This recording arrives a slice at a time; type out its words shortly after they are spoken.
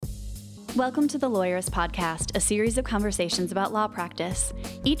Welcome to the Lawyerist Podcast, a series of conversations about law practice.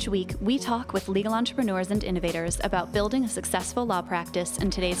 Each week, we talk with legal entrepreneurs and innovators about building a successful law practice in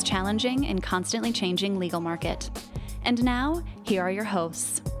today's challenging and constantly changing legal market. And now, here are your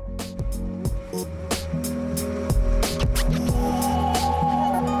hosts.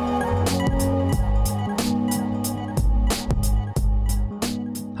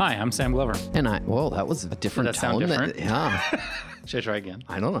 Hi, I'm Sam Glover. And whoa, that was a different Did that sound tone. different? Yeah. Should I try again?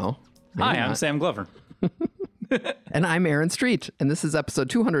 I don't know. Hi, Maybe I'm not. Sam Glover. And I'm Aaron Street, and this is episode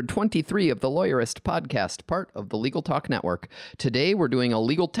 223 of the Lawyerist Podcast, part of the Legal Talk Network. Today, we're doing a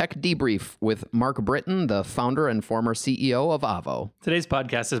legal tech debrief with Mark Britton, the founder and former CEO of Avvo. Today's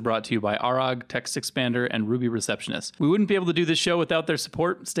podcast is brought to you by AROG, Text Expander, and Ruby Receptionist. We wouldn't be able to do this show without their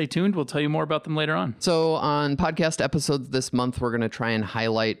support. Stay tuned. We'll tell you more about them later on. So on podcast episodes this month, we're going to try and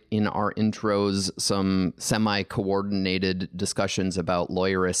highlight in our intros some semi-coordinated discussions about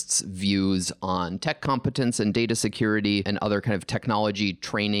lawyerists' views on tech competence and data security and other kind of technology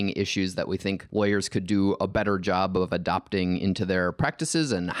training issues that we think lawyers could do a better job of adopting into their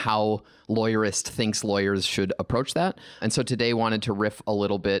practices and how Lawyerist thinks lawyers should approach that. And so today wanted to riff a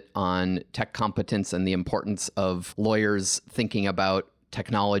little bit on tech competence and the importance of lawyers thinking about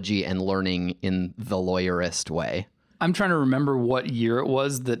technology and learning in the lawyerist way. I'm trying to remember what year it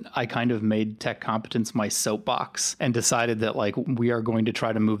was that I kind of made tech competence my soapbox and decided that we are going to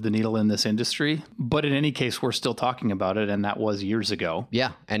try to move the needle in this industry. But in any case, we're still talking about it, and that was years ago.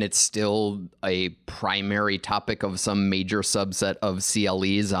 Yeah, and it's still a primary topic of some major subset of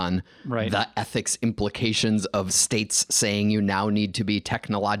CLEs on the ethics implications of states saying you now need to be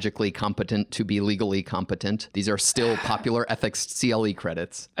technologically competent to be legally competent. These are still popular ethics CLE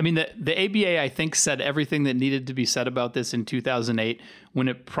credits. I mean, the ABA, I think, said everything that needed to be said about this in 2008 when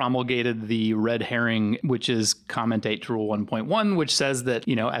it promulgated the red herring, which is Comment 8 to Rule 1.1, which says that,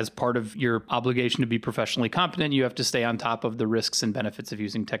 as part of your obligation to be professionally competent, you have to stay on top of the risks and benefits of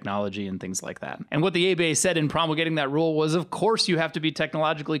using technology and things like that. And what the ABA said in promulgating that rule was, of course, you have to be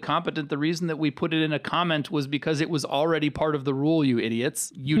technologically competent. The reason that we put it in a comment was because it was already part of the rule, you idiots.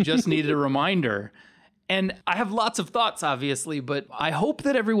 You just needed a reminder. And I have lots of thoughts, obviously, but I hope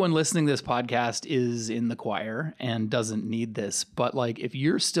that everyone listening to this podcast is in the choir and doesn't need this. But if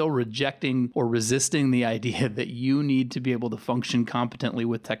you're still rejecting or resisting the idea that you need to be able to function competently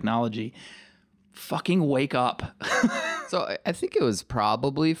with technology, fucking wake up. So I think it was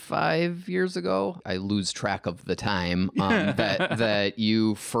probably 5 years ago. I lose track of the time that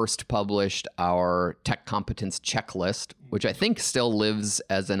you first published our tech competence checklist, which I think still lives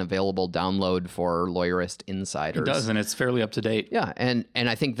as an available download for Lawyerist insiders. It does, and it's fairly up to date. Yeah, and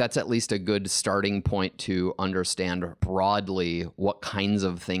I think that's at least a good starting point to understand broadly what kinds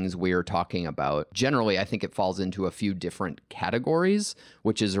of things we're talking about. Generally, I think it falls into a few different categories,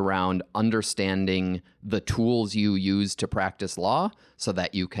 which is around understanding the tools you use to practice law so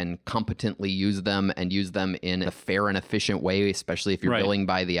that you can competently use them and use them in a fair and efficient way, especially if you're billing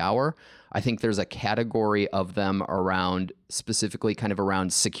by the hour. I think there's a category of them around specifically kind of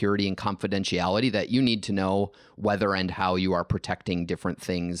around security and confidentiality that you need to know whether and how you are protecting different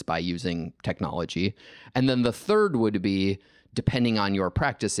things by using technology. And then the third would be, depending on your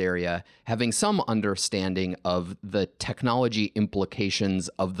practice area, having some understanding of the technology implications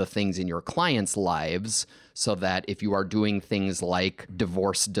of the things in your clients' lives so that if you are doing things like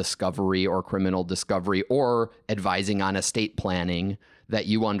divorce discovery or criminal discovery or advising on estate planning, that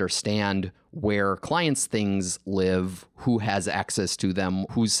you understand where clients' things live, who has access to them,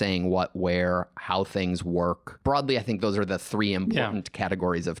 who's saying what, where, how things work. Broadly, I think those are the three important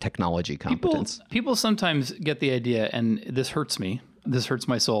categories of technology competence. People sometimes get the idea, and this hurts me. This hurts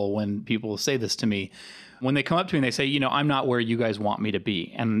my soul when people say this to me. When they come up to me and they say, I'm not where you guys want me to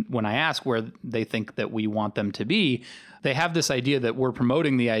be. And when I ask where they think that we want them to be, they have this idea that we're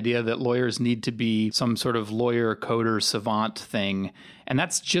promoting the idea that lawyers need to be some sort of lawyer, coder, savant thing. And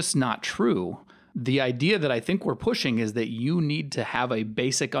that's just not true. The idea that I think we're pushing is that you need to have a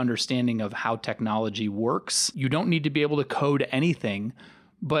basic understanding of how technology works. You don't need to be able to code anything.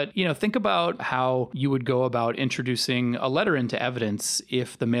 But, think about how you would go about introducing a letter into evidence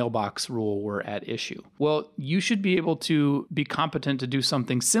if the mailbox rule were at issue. Well, you should be able to be competent to do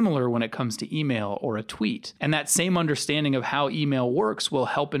something similar when it comes to email or a tweet. And that same understanding of how email works will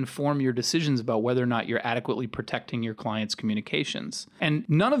help inform your decisions about whether or not you're adequately protecting your client's communications. And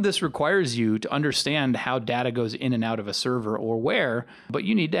none of this requires you to understand how data goes in and out of a server or where, but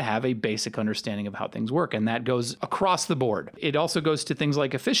you need to have a basic understanding of how things work. And that goes across the board. It also goes to things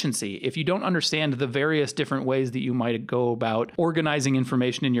like efficiency. If you don't understand the various different ways that you might go about organizing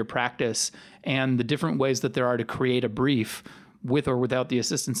information in your practice and the different ways that there are to create a brief, with or without the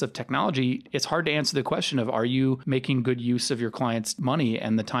assistance of technology, it's hard to answer the question of, are you making good use of your client's money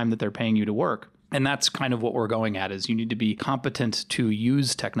and the time that they're paying you to work? And that's kind of what we're going at, is you need to be competent to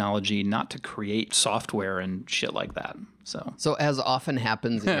use technology, not to create software and shit like that. So as often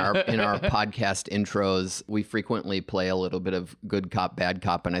happens in our podcast intros, we frequently play a little bit of good cop, bad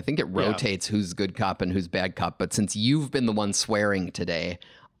cop, and I think it rotates who's good cop and who's bad cop. But since you've been the one swearing today,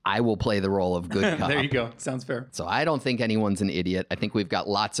 I will play the role of good cop. There you go. Sounds fair. So I don't think anyone's an idiot. I think we've got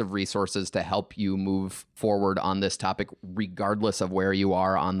lots of resources to help you move forward on this topic, regardless of where you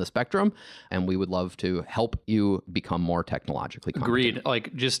are on the spectrum. And we would love to help you become more technologically competent. Agreed.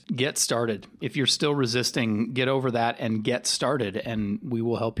 Like, just get started. If you're still resisting, get over that and get started, and we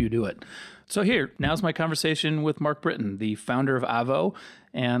will help you do it. So here, now's my conversation with Mark Britton, the founder of Avo.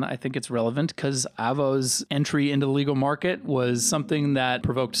 And I think it's relevant because Avo's entry into the legal market was something that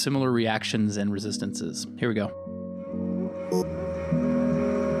provoked similar reactions and resistances. Here we go.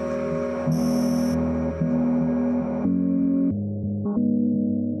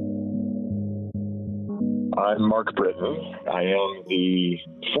 I'm Mark Britton. I am the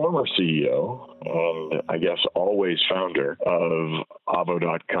former CEO and I guess always founder of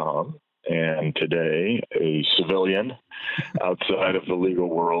Avo.com. And today, a civilian outside of the legal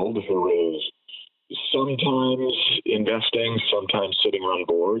world who is sometimes investing, sometimes sitting on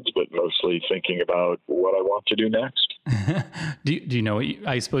boards, but mostly thinking about what I want to do next. Do you know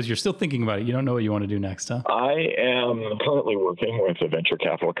I suppose you're still thinking about it. You don't know what you want to do next, huh? I am currently working with a venture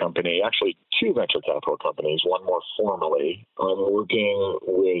capital company, actually two venture capital companies, one more formally. I'm working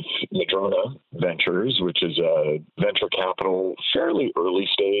with Madrona Ventures, which is a venture capital, fairly early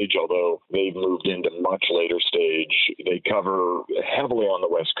stage, although they've moved into much later stage. They cover heavily on the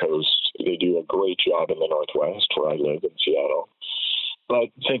West Coast. They do a great job in the Northwest, where I live in Seattle. But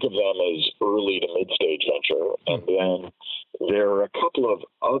think of them as early to mid-stage venture. And then there are a couple of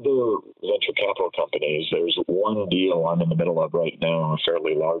other venture capital companies. There's one deal I'm in the middle of right now, a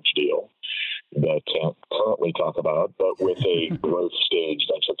fairly large deal that I can't currently talk about, but with a growth stage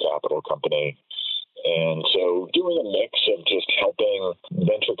venture capital company. And so doing a mix of just helping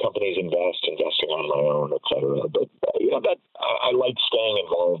venture companies investing on my own, et cetera. But that I like staying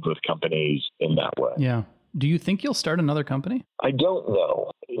involved with companies in that way. Yeah. Do you think you'll start another company? I don't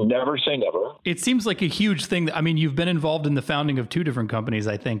know. Never say never. It seems like a huge thing. I mean, you've been involved in the founding of two different companies,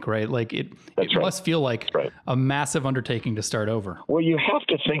 I think, right? Like it must feel like a massive undertaking to start over. Well, you have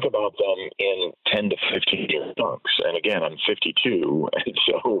to think about them in 10 to 15 year chunks. And again, I'm 52. And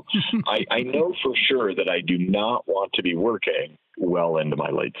so I know for sure that I do not want to be working well into my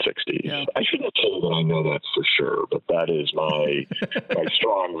late 60s. Yeah. I shouldn't say that I know that for sure, but that is my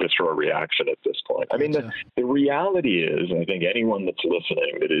strong visceral reaction at this point. I mean, the reality is, I think anyone that's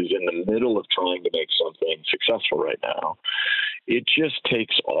listening that is in the middle of trying to make something successful right now, it just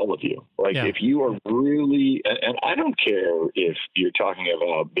takes all of you. Like if you are really, and I don't care if you're talking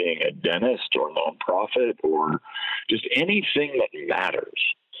about being a dentist or nonprofit or just anything that matters.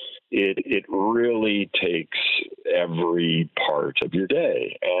 It really takes every part of your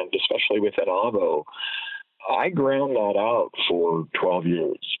day. And especially within Avo, I ground that out for 12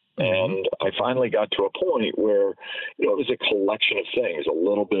 years. And I finally got to a point where, it was a collection of things. A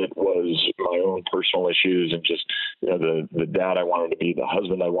little bit was my own personal issues and just, the dad I wanted to be, the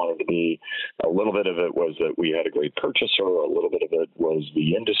husband I wanted to be. A little bit of it was that we had a great purchaser. A little bit of it was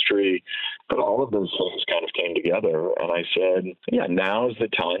the industry. But all of those things kind of came together. And I said, now's the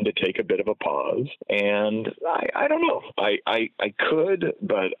time to take a bit of a pause. And I don't know. I could,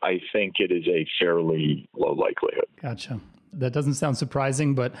 but I think it is a fairly low likelihood. Gotcha. That doesn't sound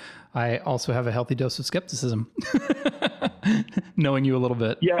surprising, but I also have a healthy dose of skepticism, knowing you a little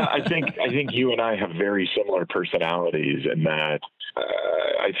bit. Yeah, I think you and I have very similar personalities in that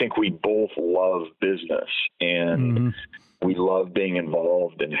I think we both love business and we love being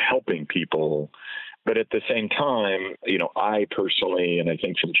involved and helping people. But at the same time, I personally, and I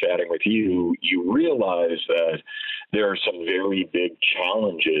think from chatting with you, you realize that there are some very big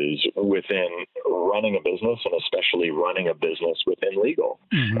challenges within running a business and especially running a business within legal.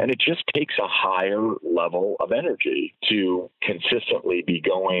 And it just takes a higher level of energy to consistently be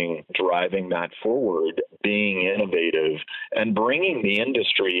driving that forward, being innovative and bringing the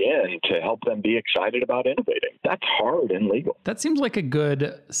industry in to help them be excited about innovating. That's hard in legal. That seems like a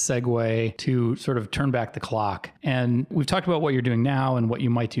good segue to sort of turn back the clock. And we've talked about what you're doing now and what you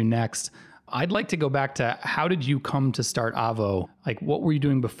might do next. I'd like to go back to how did you come to start Avo? Like, what were you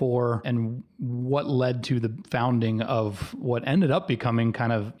doing before and what led to the founding of what ended up becoming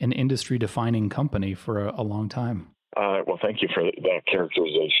kind of an industry defining company for a long time? Well, thank you for that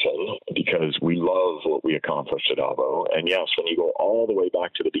characterization, because we love what we accomplished at Avo. And yes, when you go all the way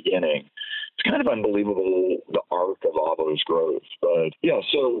back to the beginning, it's kind of unbelievable, the arc of Avo's growth. But yeah,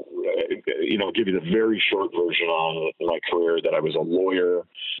 so, I'll give you the very short version on my career, that I was a lawyer,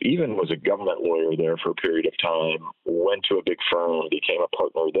 even was a government lawyer there for a period of time, went to a big firm, became a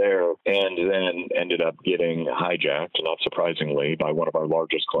partner there, and then ended up getting hijacked, not surprisingly, by one of our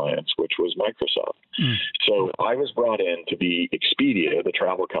largest clients, which was Microsoft. So I was brought in to be Expedia, the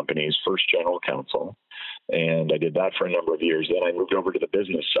travel company's first general counsel. And I did that for a number of years. Then I moved over to the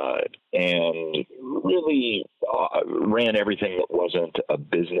business side and really ran everything that wasn't a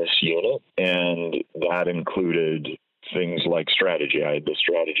business unit. And that included things like strategy. I had the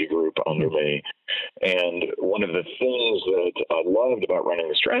strategy group under me. And one of the things that I loved about running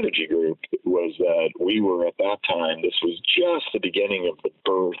the strategy group was that we were, at that time, this was just the beginning of the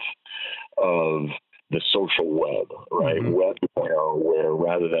birth of the social web, right? Web 2.0, where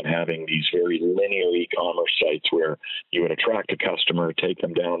rather than having these very linear e-commerce sites where you would attract a customer, take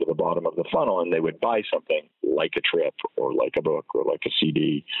them down to the bottom of the funnel, and they would buy something like a trip or like a book or like a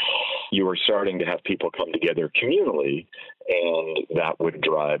CD, you were starting to have people come together communally, and that would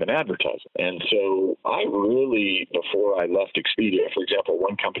drive an advertising. And so I really, before I left Expedia, for example,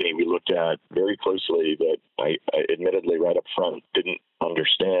 one company we looked at very closely that I admittedly right up front didn't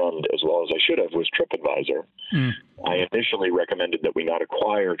understand as well as I should have was TripAdvisor. I initially recommended that we not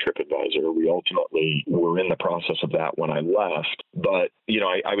acquire TripAdvisor. We ultimately were in the process of that when I left. But,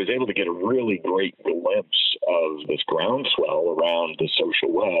 I was able to get a really great glimpse of this groundswell around the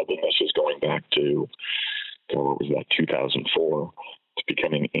social web. And this is going back to, what was that, 2004. It's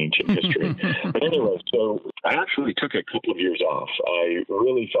becoming ancient history. But anyway, so I actually took a couple of years off. I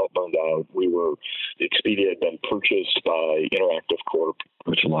really felt burned out. Expedia had been purchased by Interactive Corp,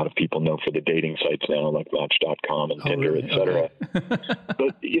 which a lot of people know for the dating sites now, like Match.com and Tinder, et cetera. Okay.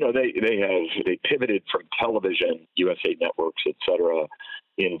 But, they pivoted from television, USA Networks, et cetera,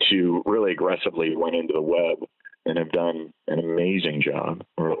 into really aggressively went into the web, and have done an amazing job,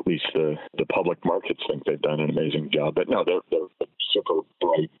 or at least the public markets think they've done an amazing job. But no, they're a super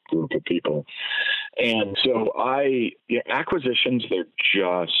bright group of people. And so acquisitions, they're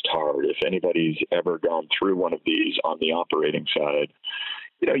just hard. If anybody's ever gone through one of these on the operating side,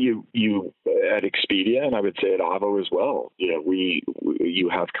 you at Expedia, and I would say at Avo as well, you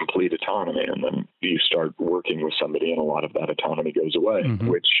have complete autonomy, and then you start working with somebody, and a lot of that autonomy goes away,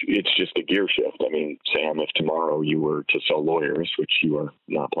 which it's just a gear shift. I mean, Sam, if tomorrow you were to sell lawyers, which you are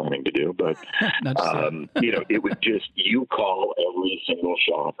not planning to do, but it would just, you call every single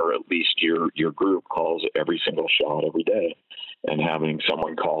shot, or at least your group calls every single shot every day. And having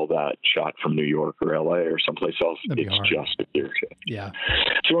someone call that shot from New York or LA or someplace else, it's just a gear shift. Yeah.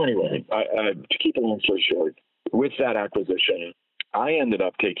 So anyway, to keep a long story short, with that acquisition, I ended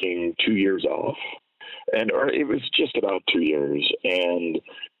up taking 2 years off, or it was just about 2 years, and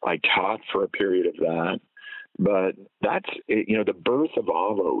I taught for a period of that. But that's, the birth of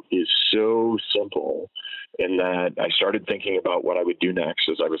Avo is so simple in that I started thinking about what I would do next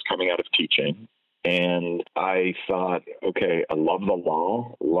as I was coming out of teaching. And I thought, okay, I love the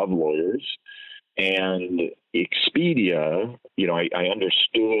law, love lawyers, and Expedia, I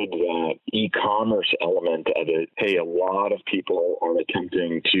understood that e-commerce element of it. Hey, a lot of people are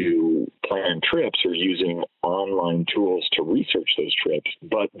attempting to plan trips or using online tools to research those trips,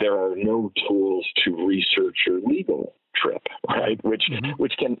 but there are no tools to research your legal trip, right? Which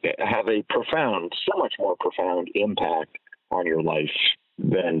can have so much more profound impact on your life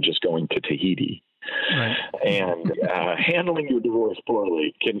than just going to Tahiti. Right. And handling your divorce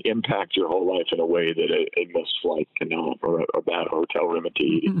poorly can impact your whole life in a way that a missed flight cannot, or a bad hotel room at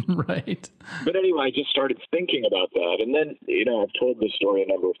Tahiti. Right. But anyway, I just started thinking about that. And then, I've told this story a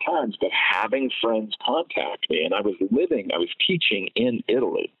number of times, but having friends contact me, and I was teaching in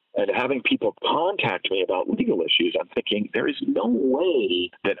Italy. And having people contact me about legal issues, I'm thinking, there is no way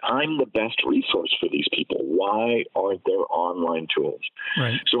that I'm the best resource for these people. Why aren't there online tools?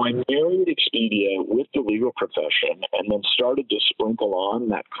 Right. So I married Expedia with the legal profession, and then started to sprinkle on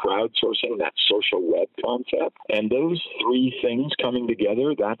that crowdsourcing, that social web concept. And those three things coming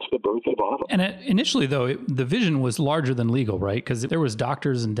together, that's the birth of Avo. And initially, though, the vision was larger than legal, right? Because there was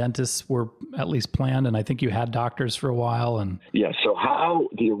doctors and dentists were at least planned, and I think you had doctors for a while. And yeah, so how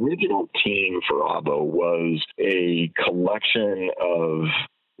the original team for Avo was a collection of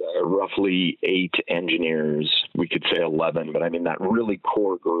roughly 8 engineers. We could say 11, but I mean that really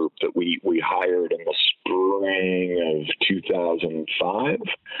core group that we hired in the spring of 2005.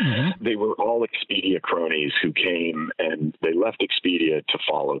 They were all Expedia cronies who came, and they left Expedia to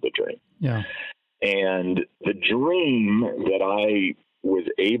follow the dream. Yeah. And the dream that I was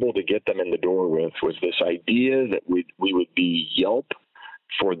able to get them in the door with was this idea that we would be Yelp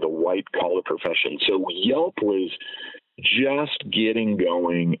for the white collar profession. So Yelp was just getting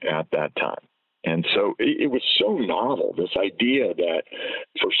going at that time. And so it was so novel, this idea that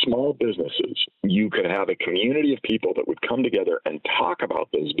for small businesses, you could have a community of people that would come together and talk about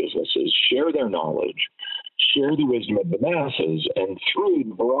those businesses, share their knowledge, share the wisdom of the masses. And through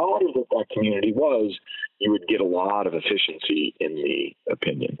the broader that community was, you would get a lot of efficiency in the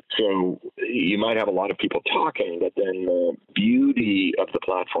opinion. So you might have a lot of people talking, but then the beauty of the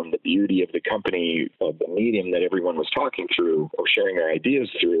platform, the beauty of the company, of the medium that everyone was talking through or sharing their ideas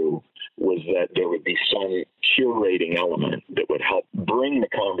through, was that there would be some curating element that would help bring the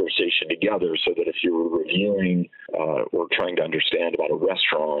conversation together, so that if you were reviewing or trying to understand about a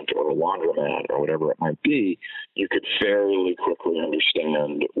restaurant or a laundromat or whatever it might be, you could fairly quickly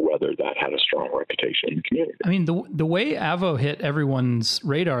understand whether that had a strong reputation in the community. I mean, the way Avvo hit everyone's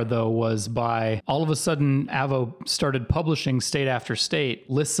radar, though, was by all of a sudden Avvo started publishing state after state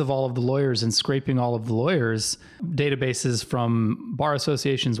lists of all of the lawyers and scraping all of the lawyers, databases from bar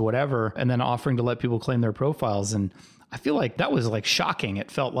associations, whatever, and then offering to let people claim their profiles. And I feel like that was like shocking,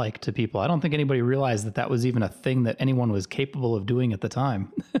 it felt like, to people. I don't think anybody realized that that was even a thing that anyone was capable of doing at the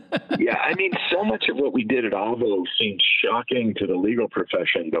time. Yeah, I mean, so much of what we did at Avvo seemed shocking to the legal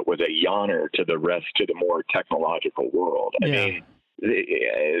profession, but was a yawner to the rest, to the more technological world. I mean,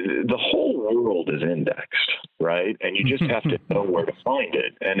 the whole world is indexed, right? And you just have to know where to find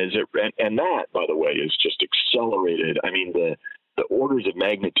it. And that, by the way, is just accelerated. I mean, the orders of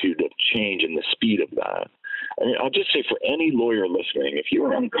magnitude of change and the speed of that. I mean, I'll just say, for any lawyer listening, if you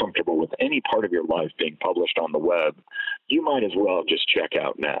are uncomfortable with any part of your life being published on the web, you might as well just check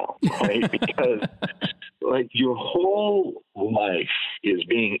out now, right? Because like your whole life is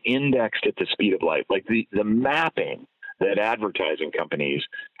being indexed at the speed of light. Like the mapping that advertising companies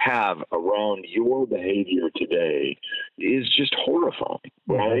have around your behavior today is just horrifying,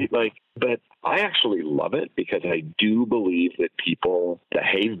 right? Like, but I actually love it, because I do believe that people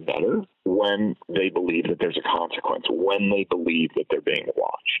behave better when they believe that there's a consequence, when they believe that they're being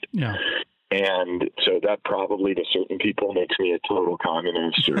watched. Yeah. And so that probably to certain people makes me a total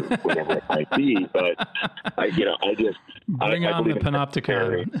communist or whatever it might be. But I just bring on the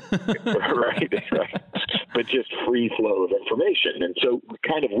panopticon, right. But just free flow of information. And so,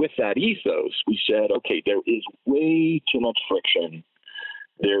 kind of with that ethos, we said, okay, there is way too much friction.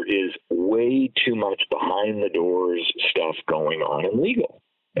 There is way too much behind the doors stuff going on in legal.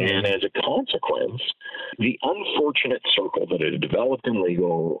 And as a consequence, the unfortunate circle that had developed in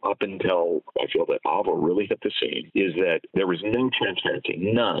legal up until I feel that Avvo really hit the scene is that there was no transparency,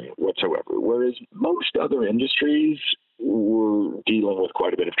 none whatsoever. Whereas most other industries were dealing with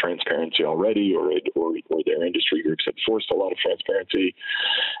quite a bit of transparency already, or their industry groups had forced a lot of transparency.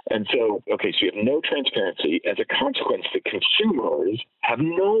 And so, okay, so you have no transparency. As a consequence, the consumers have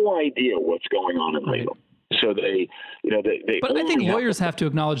no idea what's going on in legal. So they. But I think lawyers have to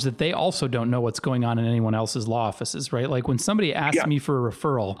acknowledge that they also don't know what's going on in anyone else's law offices, right? Like when somebody asks me for a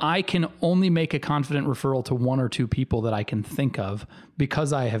referral, I can only make a confident referral to one or two people that I can think of,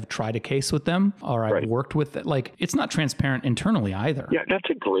 because I have tried a case with them, or I've worked with it. Like, it's not transparent internally either. Yeah, that's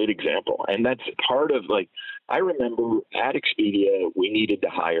a great example. And that's part of, like, I remember at Expedia, we needed to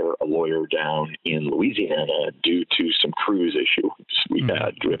hire a lawyer down in Louisiana due to some cruise issues we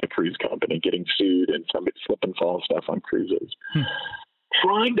had with a cruise company getting sued and some slip and fall stuff on cruises.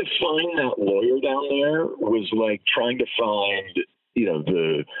 Trying to find that lawyer down there was like trying to find,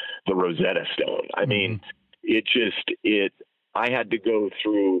 the Rosetta Stone. I mean, I had to go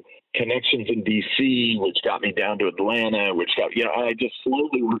through connections in DC, which got me down to Atlanta, I just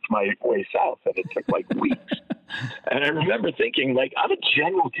slowly worked my way south, and it took like weeks. And I remember thinking, like, I'm a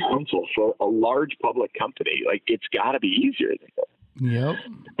general counsel for a large public company. Like, it's got to be easier than that. Yep.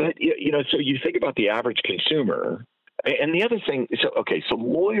 But, so you think about the average consumer. And the other thing, so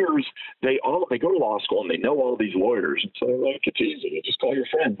lawyers, they go to law school and they know all these lawyers. And so they're like, it's easy. You just call your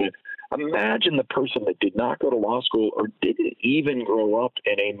friend. But imagine the person that did not go to law school or didn't even grow up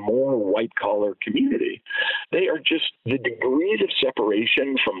in a more white-collar community. They are just, the degrees of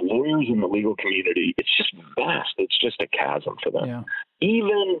separation from lawyers in the legal community, it's just vast. It's just a chasm for them. Yeah.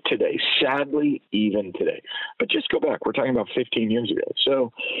 Even today, sadly, even today. But just go back. We're talking about 15 years ago.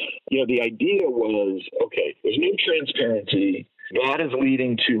 So, the idea was, okay, there's no transparency. That is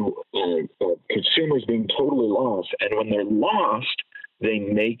leading to consumers being totally lost. And when they're lost, they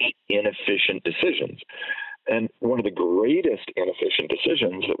make inefficient decisions. And one of the greatest inefficient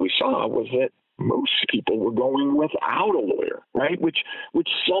decisions that we saw was that most people were going without a lawyer, right? Which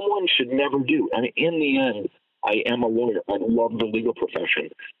someone should never do. And in the end, I am a lawyer. I love the legal profession.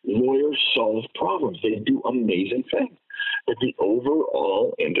 Lawyers solve problems. They do amazing things. But the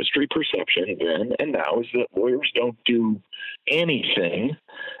overall industry perception then and now is that lawyers don't do anything.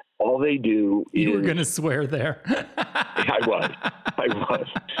 All they do is... You were going to swear there. I was.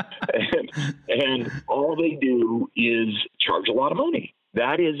 And all they do is charge a lot of money.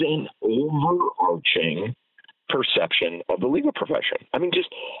 That is an overarching perception of the legal profession. I mean, just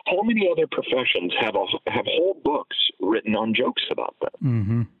how many other professions have whole books written on jokes about them?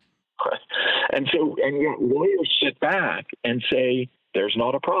 Mm-hmm. And yet lawyers sit back and say, there's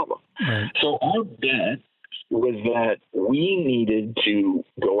not a problem. Right. So our bet was that we needed to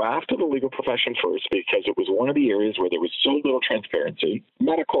go after the legal profession first because it was one of the areas where there was so little transparency.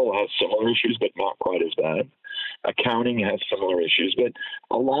 Medical has similar issues, but not quite as bad. Accounting has similar issues, but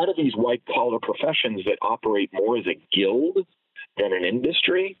a lot of these white-collar professions that operate more as a guild than an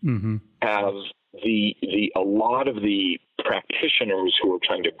industry mm-hmm. have a lot of the practitioners who are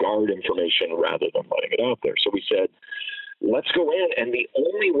trying to guard information rather than letting it out there. So we said, let's go in, and the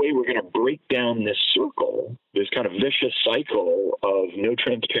only way we're going to break down this circle, this kind of vicious cycle of no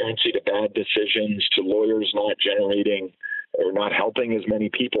transparency to bad decisions, to lawyers not generating or not helping as many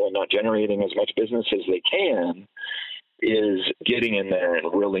people and not generating as much business as they can, is getting in there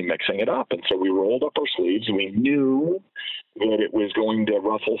and really mixing it up. And so we rolled up our sleeves. We knew that it was going to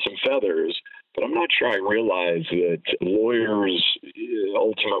ruffle some feathers, but I'm not sure I realized that lawyers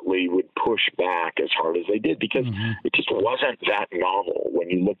ultimately would push back as hard as they did because mm-hmm. it just wasn't that novel when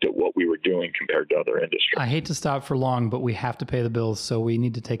you looked at what we were doing compared to other industries. I hate to stop for long, but we have to pay the bills, so we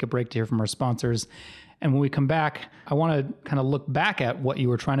need to take a break to hear from our sponsors. And when we come back, I want to kind of look back at what you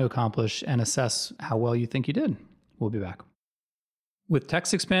were trying to accomplish and assess how well you think you did. We'll be back. With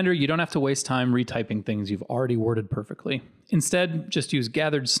TextExpander, you don't have to waste time retyping things you've already worded perfectly. Instead, just use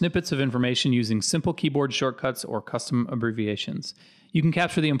gathered snippets of information using simple keyboard shortcuts or custom abbreviations. You can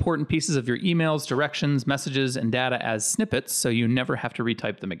capture the important pieces of your emails, directions, messages, and data as snippets so you never have to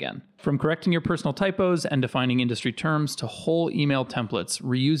retype them again. From correcting your personal typos and defining industry terms to whole email templates,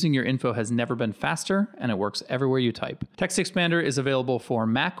 reusing your info has never been faster, and it works everywhere you type. TextExpander is available for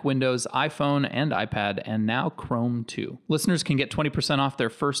Mac, Windows, iPhone, and iPad, and now Chrome too. Listeners can get 20% off their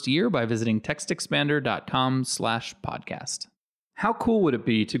first year by visiting textexpander.com/podcast. How cool would it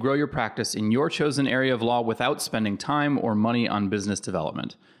be to grow your practice in your chosen area of law without spending time or money on business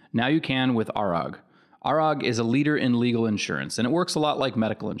development? Now you can with ARAG. ARAG is a leader in legal insurance, and it works a lot like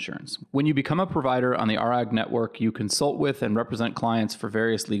medical insurance. When you become a provider on the ARAG network, you consult with and represent clients for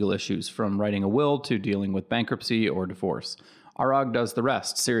various legal issues, from writing a will to dealing with bankruptcy or divorce. ARAG does the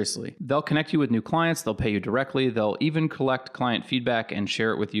rest, seriously. They'll connect you with new clients, they'll pay you directly, they'll even collect client feedback and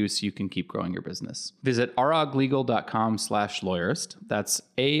share it with you so you can keep growing your business. Visit araglegal.com/lawyerist, that's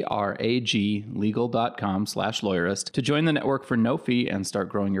ARAG legal.com/lawyerist, to join the network for no fee and start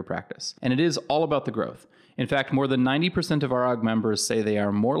growing your practice. And it is all about the growth. In fact, more than 90% of ARAG members say they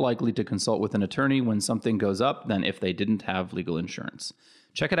are more likely to consult with an attorney when something goes up than if they didn't have legal insurance.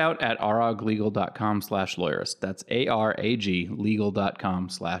 Check it out at araglegal.com/lawyerist. That's ARAG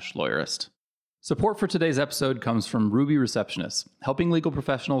legal.com/lawyerist. Support for today's episode comes from Ruby Receptionist, helping legal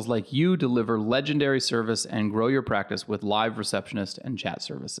professionals like you deliver legendary service and grow your practice with live receptionist and chat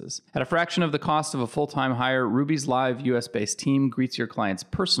services. At a fraction of the cost of a full-time hire, Ruby's live US-based team greets your clients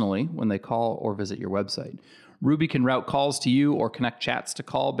personally when they call or visit your website. Ruby can route calls to you or connect chats to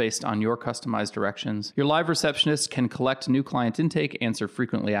call based on your customized directions. Your live receptionist can collect new client intake, answer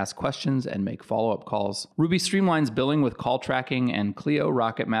frequently asked questions, and make follow-up calls. Ruby streamlines billing with call tracking and Clio,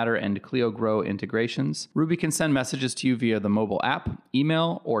 Rocket Matter, and Clio Grow integrations. Ruby can send messages to you via the mobile app,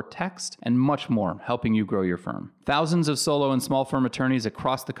 email, or text, and much more, helping you grow your firm. Thousands of solo and small firm attorneys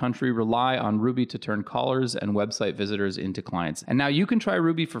across the country rely on Ruby to turn callers and website visitors into clients. And now you can try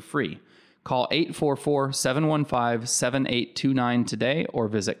Ruby for free. Call 844-715-7829 today or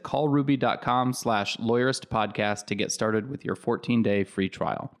visit callruby.com/lawyeristpodcast to get started with your 14-day free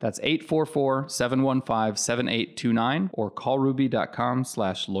trial. That's 844-715-7829 or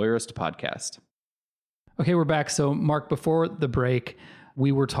callruby.com/lawyeristpodcast. Okay, we're back. So Mark, before the break,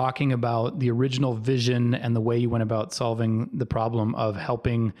 we were talking about the original vision and the way you went about solving the problem of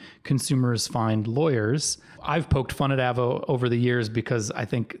helping consumers find lawyers. I've poked fun at Avvo over the years because I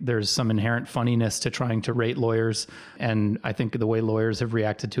think there's some inherent funniness to trying to rate lawyers. And I think the way lawyers have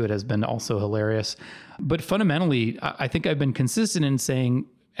reacted to it has been also hilarious. But fundamentally, I think I've been consistent in saying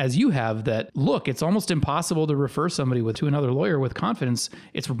as you have, that, look, it's almost impossible to refer somebody to another lawyer with confidence.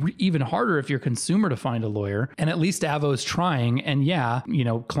 It's even harder if you're a consumer to find a lawyer. And at least Avo's trying. And yeah,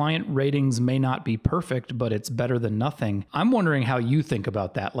 client ratings may not be perfect, but it's better than nothing. I'm wondering how you think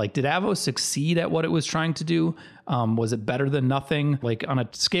about that. Like, did Avo succeed at what it was trying to do? Was it better than nothing? Like, on a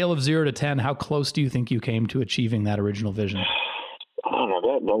scale of 0 to 10, how close do you think you came to achieving that original vision? I don't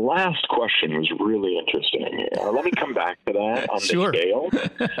know. The last question was really interesting. Let me come back to that on Sure. the scale.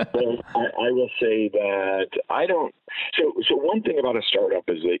 But I will say that I don't. So one thing about a startup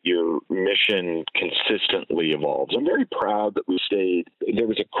is that your mission consistently evolves. I'm very proud that there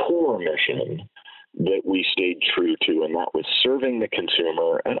was a core mission that we stayed true to, and that was serving the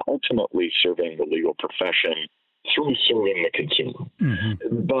consumer and ultimately serving the legal profession through serving the consumer.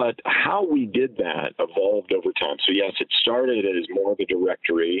 Mm-hmm. But how we did that evolved over time. So yes, it started as more of a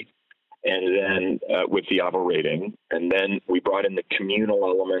directory, and then with the Avo rating, and then we brought in the communal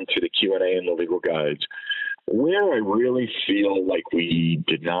element to the Q&A and the legal guides. Where I really feel like we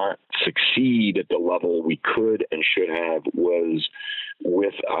did not succeed at the level we could and should have was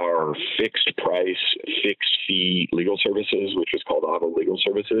with our fixed price, fixed fee legal services, which was called Avo Legal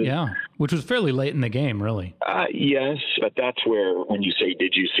Services. Yeah, which was fairly late in the game, really. Yes, but that's where, when you say,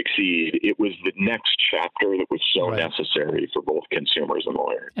 did you succeed, it was the next chapter that was so necessary for both consumers and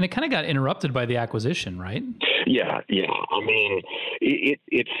lawyers. And it kind of got interrupted by the acquisition, right? Yeah. I mean,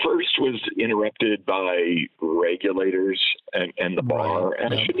 it first was interrupted by regulators and the bar. Right.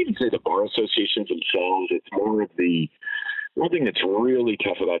 And I shouldn't even say the bar associations themselves. It's more of one thing that's really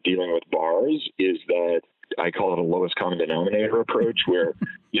tough about dealing with bars is that I call it a lowest common denominator approach, where,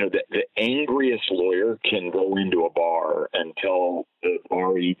 the angriest lawyer can go into a bar and tell the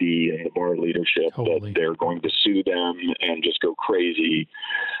bar ED and the bar leadership that they're going to sue them and just go crazy,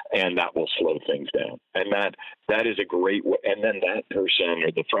 and that will slow things down. And that is a great way. And then that person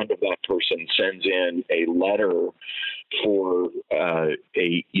or the friend of that person sends in a letter for a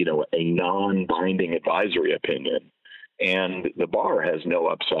non-binding advisory opinion. And the bar has no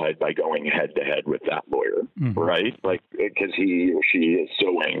upside by going head to head with that lawyer, right? Like, because he or she is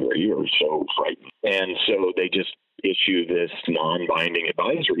so angry or so frightened. And so they just issue this non-binding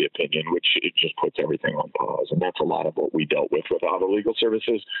advisory opinion, which it just puts everything on pause. And that's a lot of what we dealt with Avo Legal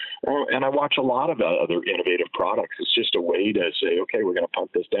Services. And I watch a lot of other innovative products. It's just a way to say, okay, we're going to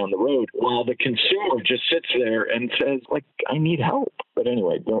pump this down the road, while the consumer just sits there and says, like, I need help. But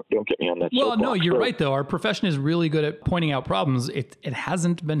anyway, don't get me on that. Well, no, you're right, though. Our profession is really good at pointing out problems. It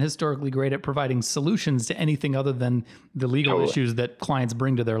hasn't been historically great at providing solutions to anything other than the legal issues that clients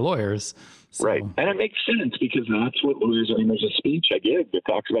bring to their lawyers. So. Right. And it makes sense, because that's what lawyers, there's a speech I give that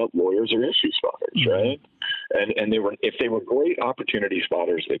talks about lawyers are issue spotters, right? And if they were great opportunity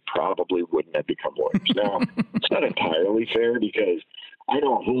spotters, they probably wouldn't have become lawyers. Now, it's not entirely fair, because I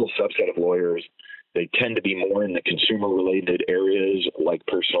know a whole subset of lawyers. They tend to be more in the consumer-related areas, like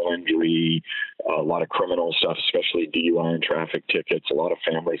personal injury, a lot of criminal stuff, especially DUI and traffic tickets, a lot of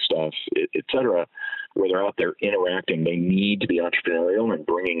family stuff, et cetera, where they're out there interacting. They need to be entrepreneurial and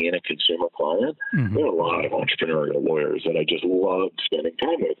bringing in a consumer client. There are a lot of entrepreneurial lawyers that I just love spending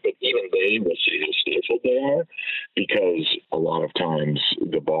time with, but even they will see how stifled they are, because a lot of times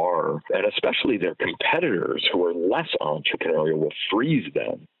the bar, and especially their competitors who are less entrepreneurial, will freeze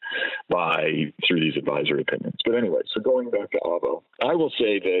them through these advisory opinions. But anyway, so going back to Avo, I will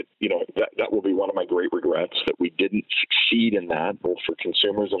say that, that will be one of my great regrets, that we didn't succeed in that, both for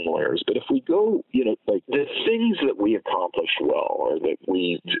consumers and lawyers. But if we go, like the things that we accomplished well, or that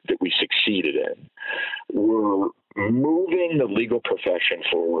we succeeded in, were moving the legal profession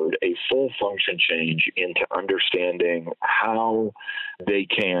forward, a full function change into understanding how they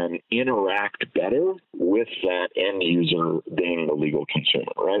can interact better with that end user being the legal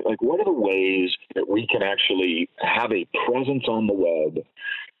consumer, right? Like, what are the ways that we can actually have a presence on the web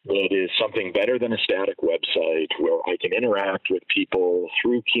that is something better than a static website, where I can interact with people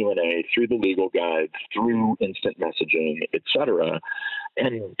through Q&A, through the legal guides, through instant messaging, et cetera,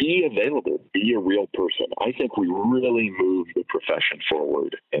 and be available, be a real person. I think we really moved the profession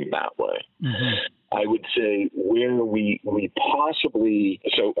forward in that way. I would say where we possibly,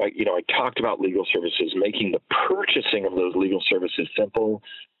 so I talked about legal services, making the purchasing of those legal services simple,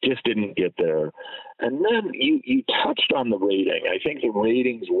 just didn't get there. And then you touched on the rating. I think the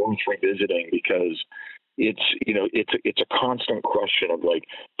rating's worth revisiting, because it's a constant question of, like,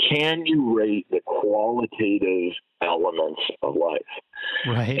 can you rate the qualitative elements of life?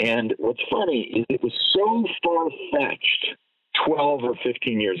 Right. And what's funny is it was so far-fetched 12 or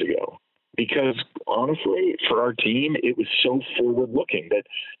 15 years ago, because honestly, for our team, it was so forward-looking that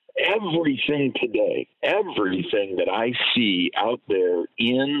everything today, everything that I see out there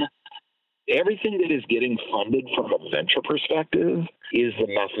in everything that is getting funded from a venture perspective is the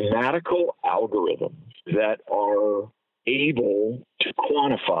mathematical algorithms that are able to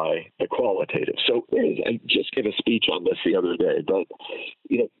quantify the qualitative. So I just gave a speech on this the other day, but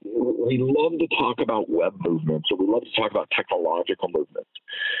we love to talk about web movements, or we love to talk about technological movements.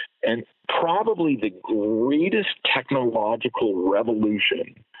 And probably the greatest technological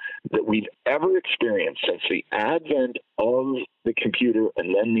revolution that we've ever experienced since the advent of the computer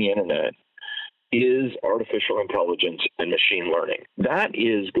and then the internet is artificial intelligence and machine learning. That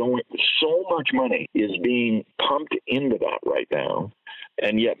is so much money is being pumped into that right now.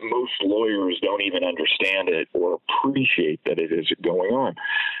 And yet most lawyers don't even understand it or appreciate that it is going on.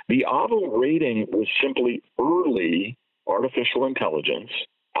 The Avvo rating was simply early artificial intelligence,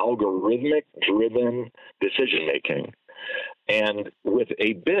 algorithmic driven decision making, and with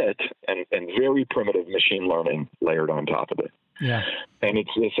a bit and very primitive machine learning layered on top of it. Yeah. And it's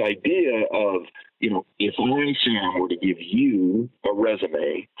this idea of, if I, Sam, were to give you a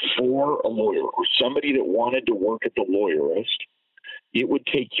resume for a lawyer or somebody that wanted to work at the Lawyerist, it would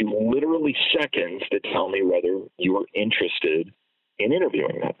take you literally seconds to tell me whether you were interested in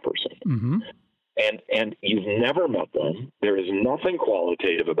interviewing that person. Mm-hmm. And you've never met them. There is nothing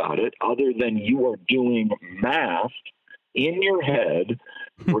qualitative about it other than you are doing math in your head.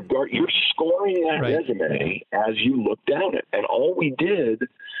 You're scoring that right. resume as you look down it. And all we did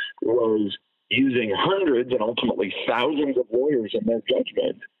was, using hundreds and ultimately thousands of lawyers in their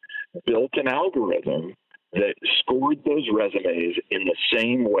judgment, built an algorithm that scored those resumes in the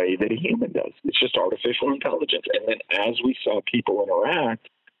same way that a human does. It's just artificial intelligence. And then as we saw people interact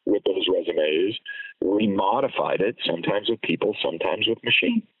with those resumes, we modified it, sometimes with people, sometimes with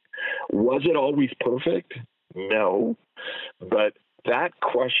machine. Was it always perfect? No. But that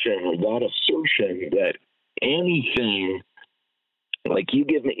question, or that assertion that anything, like you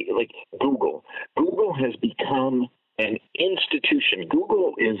give me, like Google has become an institution.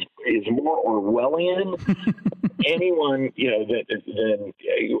 Google is more Orwellian anyone, than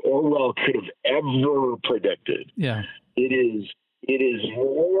Orwell could have ever predicted. Yeah. It is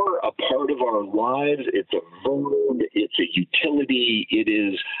more a part of our lives. It's a verb. It's a utility.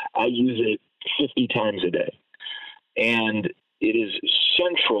 I use it 50 times a day. And it is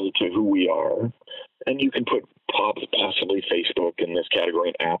central to who we are. And you can put possibly Facebook in this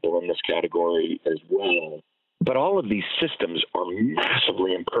category and Apple in this category as well. But all of these systems are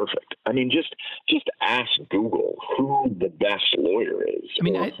massively imperfect. I mean, just ask Google who the best lawyer is. I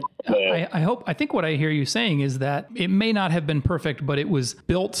mean, I think what I hear you saying is that it may not have been perfect, but it was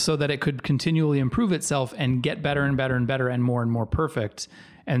built so that it could continually improve itself and get better and better and better and more perfect.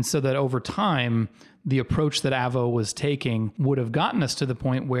 And so that over time, the approach that Avvo was taking would have gotten us to the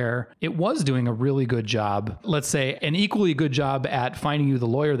point where it was doing a really good job, let's say an equally good job at finding you the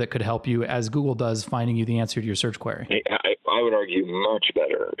lawyer that could help you as Google does finding you the answer to your search query. I would argue much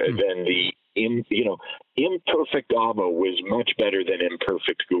better than the imperfect Avvo was much better than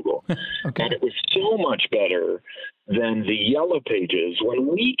imperfect Google. Okay. And it was so much better than the Yellow Pages. When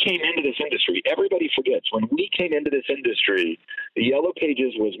we came into this industry, everybody forgets, when we came into this industry, the Yellow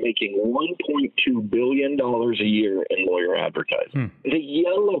Pages was making $1.2 billion a year in lawyer advertising. The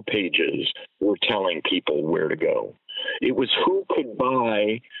Yellow Pages were telling people where to go. It was who could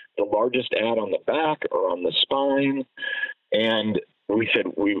buy the largest ad on the back or on the spine. And we said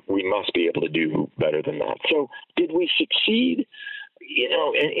we must be able to do better than that. So did we succeed?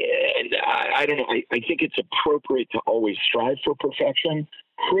 And I don't know. I think it's appropriate to always strive for perfection.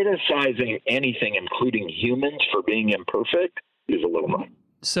 Criticizing anything, including humans, for being imperfect is a little much.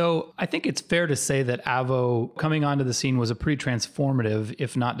 So I think it's fair to say that Avvo coming onto the scene was a pretty transformative,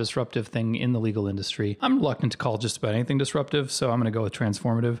 if not disruptive, thing in the legal industry. I'm reluctant to call just about anything disruptive, so I'm going to go with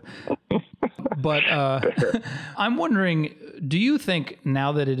transformative. But I'm wondering, do you think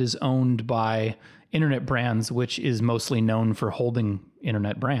now that it is owned by Internet Brands, which is mostly known for holding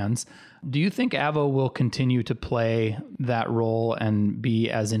internet brands, do you think Avvo will continue to play that role and be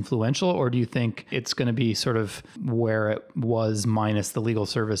as influential, or do you think it's going to be sort of where it was minus the legal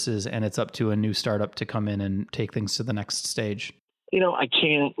services and it's up to a new startup to come in and take things to the next stage? I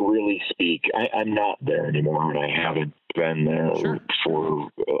can't really speak. I'm not there anymore, and I haven't been there for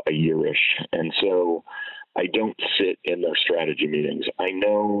a year-ish. And so I don't sit in their strategy meetings. I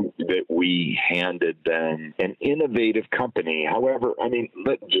know that we handed them an innovative company. However,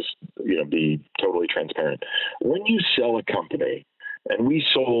 let's just be totally transparent. When you sell a company, and we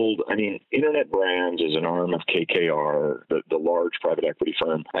sold, Internet Brands is an arm of KKR, the large private equity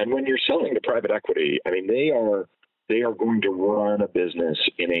firm. And when you're selling to private equity, they are going to run a business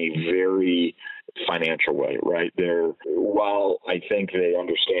in a very financial way, right? While I think they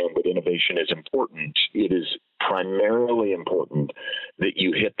understand that innovation is important, it is primarily important that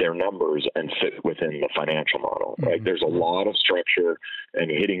you hit their numbers and fit within the financial model, right? Mm-hmm. There's a lot of structure, and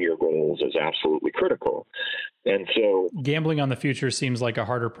hitting your goals is absolutely critical. And so gambling on the future seems like a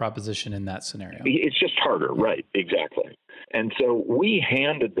harder proposition in that scenario. It's just harder, right? Exactly. And so we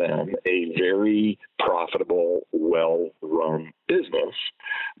handed them a very profitable, well-run business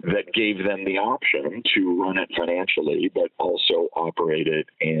that gave them the option to run it financially, but also operate it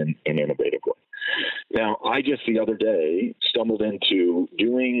in an innovative way. Now, I just the other day stumbled into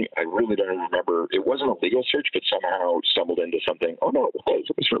I really don't remember, it wasn't a legal search, but somehow stumbled into something. Oh, no, it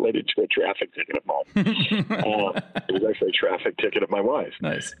was related to a traffic ticket of mine. It was actually a traffic ticket of my wife.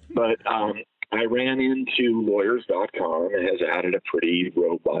 Nice. But I ran into lawyers.com and has added a pretty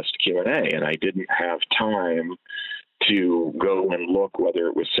robust Q&A, and I didn't have time to go and look whether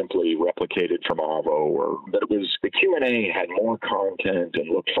it was simply replicated from Avvo but the Q&A had more content and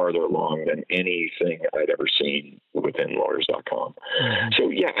looked farther along than anything I'd ever seen within lawyers.com. Mm-hmm. So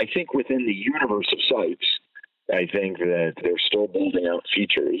yeah, I think within the universe of sites, I think that they're still building out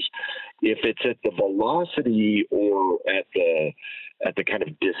features. If it's at the velocity or at the kind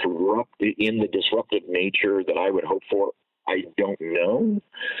of disruptive nature that I would hope for, I don't know,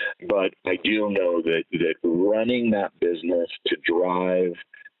 but I do know that running that business to drive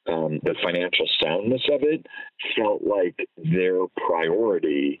the financial soundness of it felt like their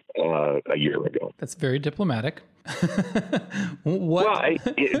priority a year ago. That's very diplomatic. What? Well,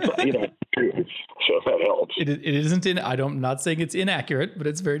 so that helps. It isn't I'm not saying it's inaccurate, but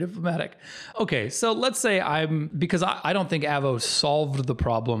it's very diplomatic. Okay, so let's say because I don't think Avvo solved the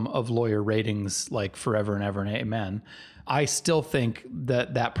problem of lawyer ratings like forever and ever and amen. I still think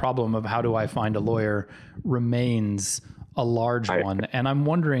that problem of how do I find a lawyer remains a large one. And I'm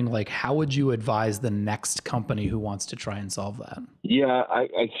wondering, like, how would you advise the next company who wants to try and solve that? Yeah,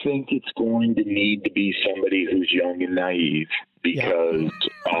 I think it's going to need to be somebody who's young and naive because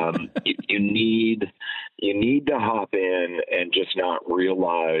you need to hop in and just not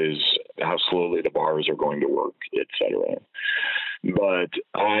realize how slowly the bars are going to work, et cetera. But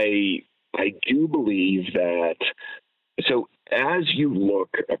I do believe that. So as you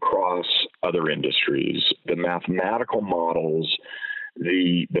look across other industries, the mathematical models,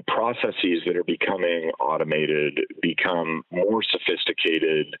 the processes that are becoming automated become more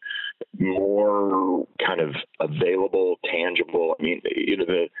sophisticated, more kind of available, tangible. I mean,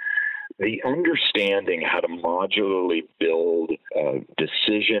 the understanding how to modularly build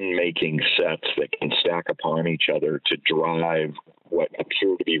decision-making sets that can stack upon each other to drive what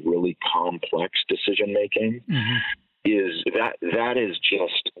appear to be really complex decision-making. Mm-hmm. That is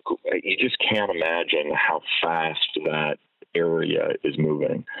just, you just can't imagine how fast that area is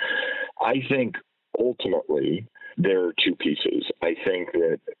moving. I think ultimately there are two pieces. I think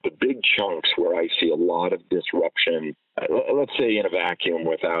that the big chunks where I see a lot of disruption, let's say in a vacuum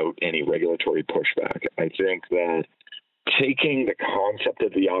without any regulatory pushback, I think that taking the concept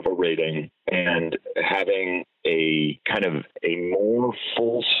of the Avvo rating and having a kind of a more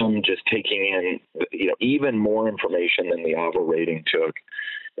fulsome, just taking in, even more information than the Avvo rating took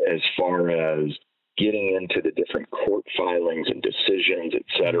as far as getting into the different court filings and decisions, et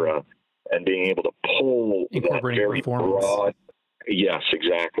cetera, and being able to pull that very broad. Yes,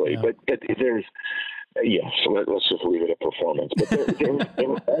 exactly. Yeah. But there's, yes, let's just leave it at performance. But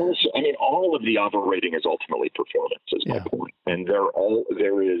there also, I mean, all of the Avvo rating is ultimately performance, is my point. And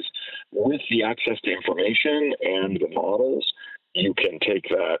there is, with the access to information and the models, you can take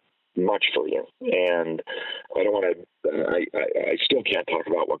that much further. And I don't want to, I still can't talk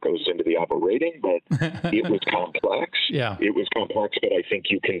about what goes into the Avvo rating, but it was complex. Yeah. It was complex, but I think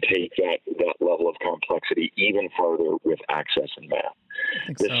you can take that level of complexity even further with access and math.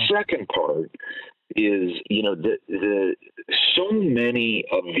 The second part is, so many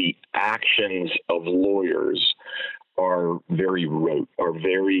of the actions of lawyers are very rote, are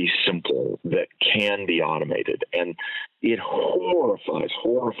very simple, that can be automated. And it horrifies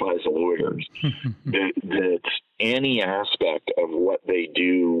lawyers that any aspect of what they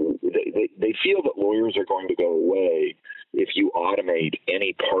do, they feel that lawyers are going to go away if you automate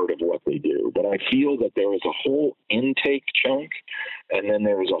any part of what they do. But I feel that there is a whole intake chunk, and then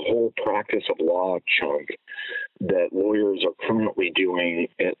there is a whole practice of law chunk that lawyers are currently doing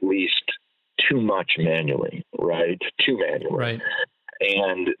at least too much manually, right? Too manually. Right.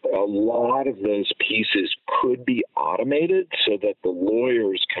 And a lot of those pieces could be automated so that the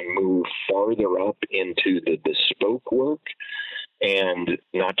lawyers can move farther up into the bespoke work and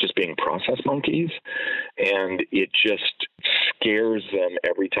not just being process monkeys. And it just scares them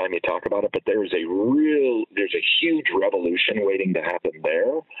every time you talk about it. But there's a huge revolution waiting to happen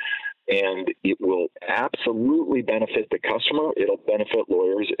there. And it will absolutely benefit the customer. It'll benefit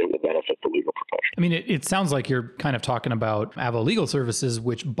lawyers. It will benefit the legal profession. I mean, it sounds like you're kind of talking about Avvo Legal Services,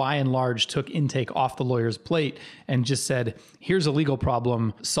 which by and large took intake off the lawyer's plate and just said, here's a legal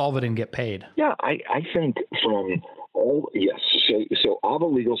problem, solve it and get paid. Yeah, I think from yes. So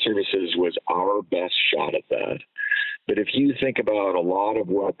Avvo Legal Services was our best shot at that. But if you think about a lot of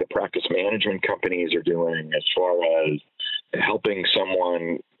what the practice management companies are doing as far as helping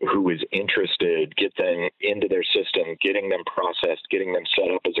someone who is interested, get them into their system, getting them processed, getting them set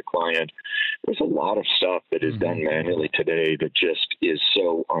up as a client, there's a lot of stuff that is done manually today that just is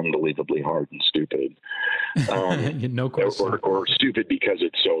so unbelievably hard and stupid. No question. Or stupid because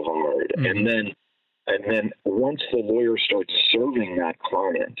it's so hard. And then once the lawyer starts serving that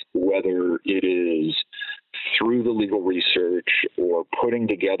client, whether it is through the legal research or putting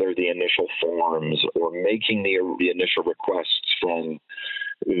together the initial forms or making the initial requests from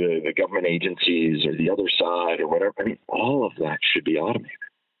the government agencies or the other side or whatever, I mean, all of that should be automated.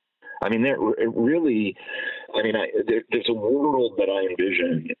 I mean, there's a world that I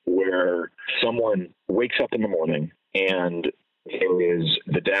envision where someone wakes up in the morning and there is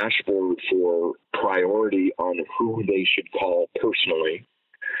the dashboard for priority on who they should call personally.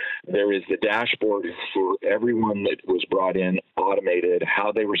 There is the dashboard for everyone that was brought in, automated,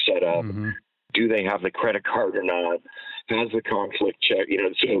 how they were set up. Do they have the credit card or not? Has the conflict check?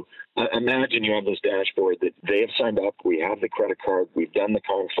 So imagine you have this dashboard that they have signed up. We have the credit card. We've done the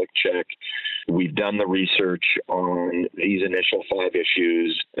conflict check. We've done the research on these initial 5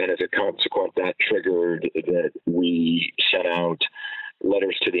 issues. And as a consequence, that triggered that we sent out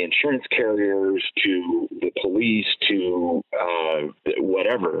letters to the insurance carriers, to the police, to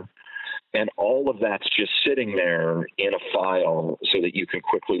whatever. And all of that's just sitting there in a file so that you can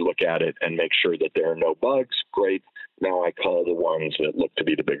quickly look at it and make sure that there are no bugs. Great. Now I call the ones that look to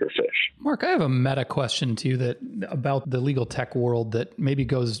be the bigger fish. Mark, I have a meta question to you about the legal tech world that maybe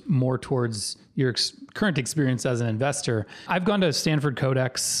goes more towards your current experience as an investor. I've gone to Stanford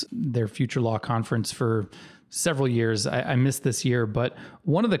Codex, their future law conference, for several years. I missed this year, but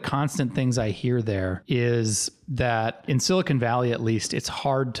one of the constant things I hear there is that in Silicon Valley, at least, it's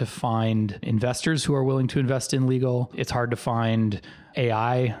hard to find investors who are willing to invest in legal. It's hard to find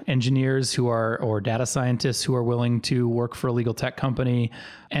AI engineers or data scientists who are willing to work for a legal tech company.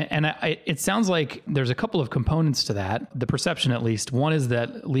 And it sounds like there's a couple of components to that. The perception, at least. One is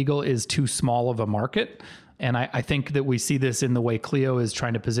that legal is too small of a market. And I think that we see this in the way Clio is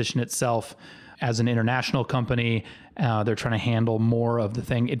trying to position itself as an international company. They're trying to handle more of the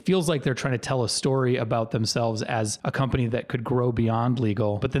thing. It feels like they're trying to tell a story about themselves as a company that could grow beyond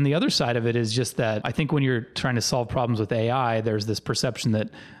legal. But then the other side of it is just that I think when you're trying to solve problems with AI, there's this perception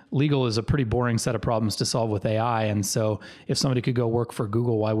that legal is a pretty boring set of problems to solve with AI. And so if somebody could go work for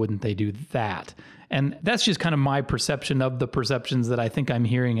Google, why wouldn't they do that? And that's just kind of my perception of the perceptions that I think I'm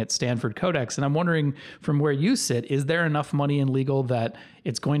hearing at Stanford Codex. And I'm wondering, from where you sit, is there enough money in legal that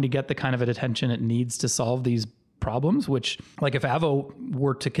it's going to get the kind of attention it needs to solve these problems? Which, like, if Avvo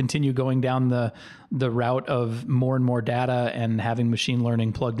were to continue going down the route of more and more data and having machine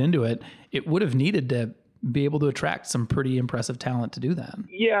learning plugged into it, it would have needed to be able to attract some pretty impressive talent to do that.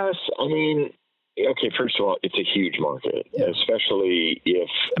 Yes. I mean, okay, first of all, it's a huge market, especially if...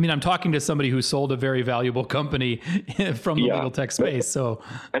 I mean, I'm talking to somebody who sold a very valuable company from the legal tech space.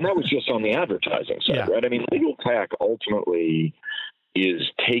 And that was just on the advertising side, right? I mean, legal tech ultimately is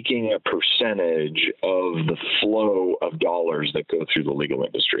taking a percentage of the flow of dollars that go through the legal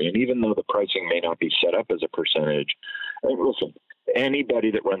industry. And even though the pricing may not be set up as a percentage, listen,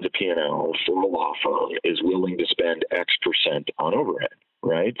 anybody that runs a P&L for a law firm is willing to spend X% on overhead,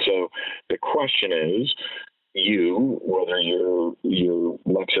 right? So the question is, whether you're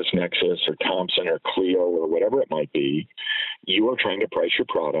LexisNexis or Thomson or Clio or whatever it might be, you are trying to price your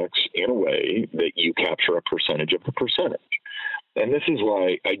products in a way that you capture a percentage of the percentage. And this is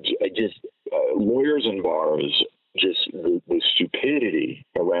why I just lawyers and bars, just the stupidity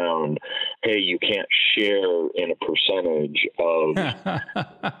around, hey, you can't share in a percentage of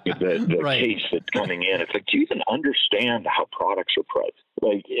the case that's coming in. It's like, do you even understand how products are priced?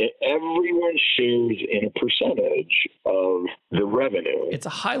 Like, everyone shares in a percentage of the revenue. It's a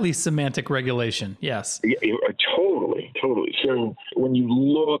highly semantic regulation. Yes. Yeah, totally. So when you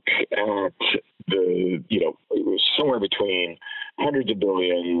look at somewhere between hundreds of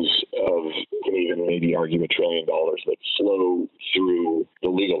billions of, even maybe argue $1 trillion that flow through the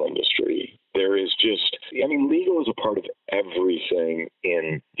legal industry. There is just, legal is a part of everything practicing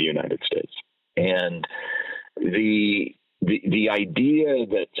in the United States. And the idea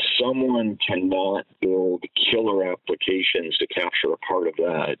that someone cannot build killer applications to capture a part of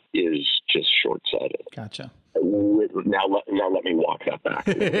that is just short-sighted. Gotcha. Now let me walk that back.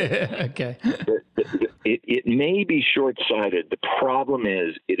 Okay. It may be short-sighted. The problem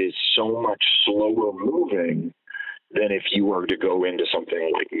is it is so much slower moving than if you were to go into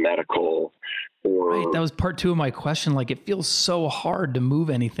something like medical or... Right. That was part 2 of my question. Like, it feels so hard to move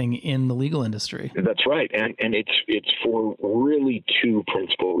anything in the legal industry. That's right. And it's for really 2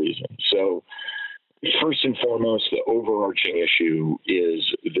 principal reasons. So first and foremost, the overarching issue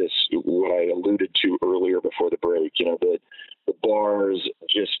is this, what I alluded to earlier before the break, the bars,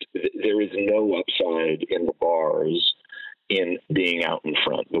 just there is no upside in the bars in being out in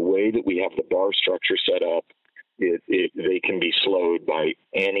front. The way that we have the bar structure set up, they can be slowed by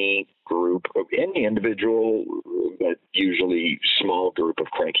any group, any individual, but usually small group of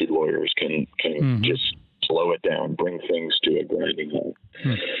cranky lawyers can just slow it down, bring things to a grinding halt.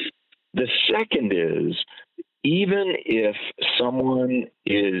 The second is, even if someone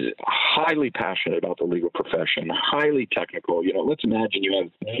is highly passionate about the legal profession, highly technical, let's imagine you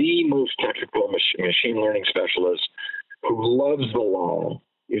have the most technical machine learning specialist who loves the law.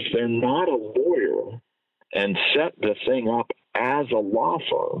 If they're not a lawyer and set the thing up as a law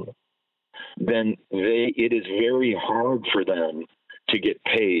firm, then it is very hard for them to get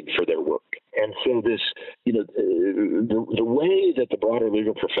paid for their work. And so this, the way that the broader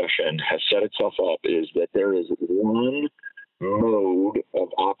legal profession has set itself up is that there is one mode of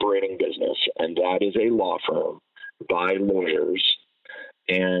operating business, and that is a law firm by lawyers.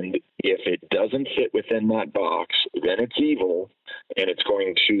 And if it doesn't fit within that box, then it's evil, and it's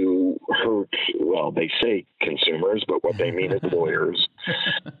going to hurt, well, they say consumers, but what they mean is lawyers,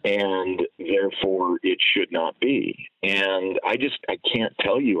 and therefore it should not be. And I can't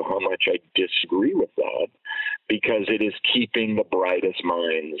tell you how much I disagree with that, because it is keeping the brightest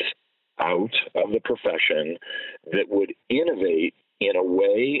minds out of the profession that would innovate in a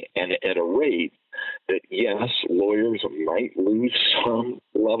way and at a rate that, yes, lawyers might lose some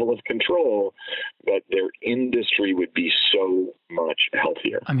level of control, but their industry would be so much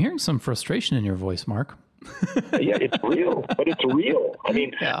healthier. I'm hearing some frustration in your voice, Mark. Yeah, it's real, but it's real. I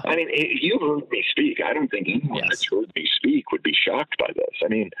mean, you've heard me speak. I don't think anyone that's heard me speak would be shocked by this. I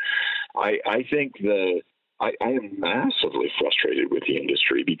mean, I think I am massively frustrated with the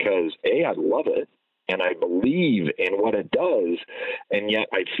industry because, A, I love it, and I believe in what it does, and yet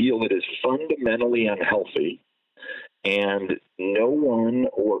I feel it is fundamentally unhealthy. And no one,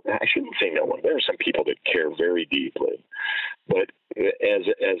 or I shouldn't say no one, there are some people that care very deeply, but as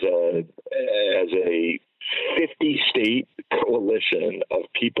a 50-state coalition of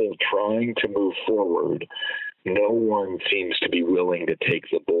people trying to move forward, no one seems to be willing to take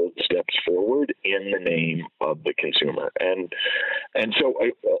the bold steps forward in the name of the consumer. And so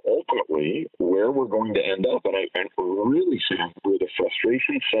ultimately, where we're going to end up, and really say where the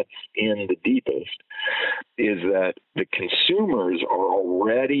frustration sets in the deepest, is that the consumers are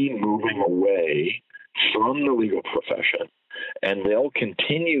already moving away from the legal profession. And they'll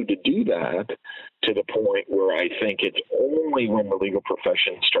continue to do that to the point where I think it's only when the legal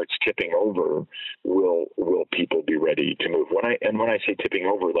profession starts tipping over will people be ready to move. When I say tipping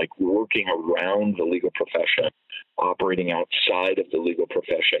over, like working around the legal profession, operating outside of the legal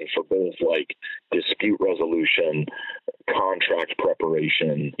profession for both like dispute resolution, contract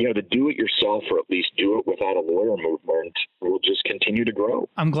preparation, the do it yourself, or at least do it without a lawyer movement will just continue to grow.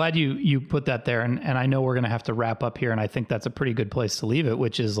 I'm glad you put that there. And I know we're going to have to wrap up here. And I think that's a pretty good place to leave it,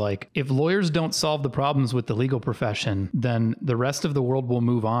 which is like, if lawyers don't solve the problems with the legal profession, then the rest of the world will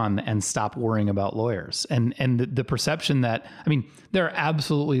move on and stop worrying about lawyers. And the perception that, there are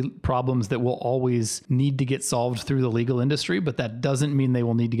absolutely problems that will always need to get solved through the legal industry, but that doesn't mean they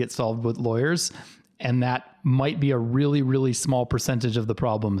will need to get solved with lawyers. And that might be a really, really small percentage of the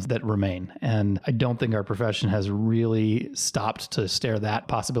problems that remain. And I don't think our profession has really stopped to stare that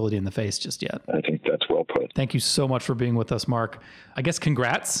possibility in the face just yet. I think that's well put. Thank you so much for being with us, Mark. I guess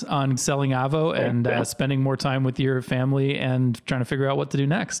congrats on selling Avo and spending more time with your family and trying to figure out what to do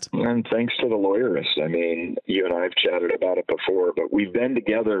next. And thanks to the Lawyerist. You and I have chatted about it before, but we've been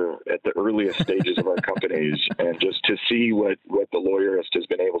together at the earliest stages of our companies, and just to see what the Lawyerist has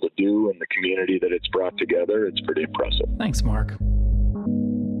been able to do and the community that it's brought together, it's pretty impressive. Thanks, Mark.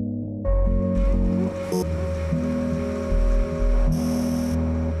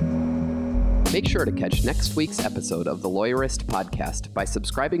 Make sure to catch next week's episode of the Lawyerist podcast by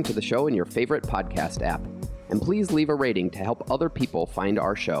subscribing to the show in your favorite podcast app. And please leave a rating to help other people find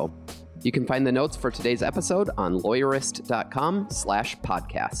our show. You can find the notes for today's episode on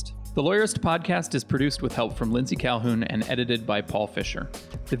lawyerist.com/podcast. The Lawyerist podcast is produced with help from Lindsay Calhoun and edited by Paul Fisher.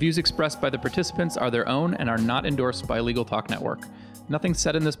 The views expressed by the participants are their own and are not endorsed by Legal Talk Network. Nothing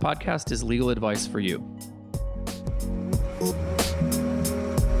said in this podcast is legal advice for you.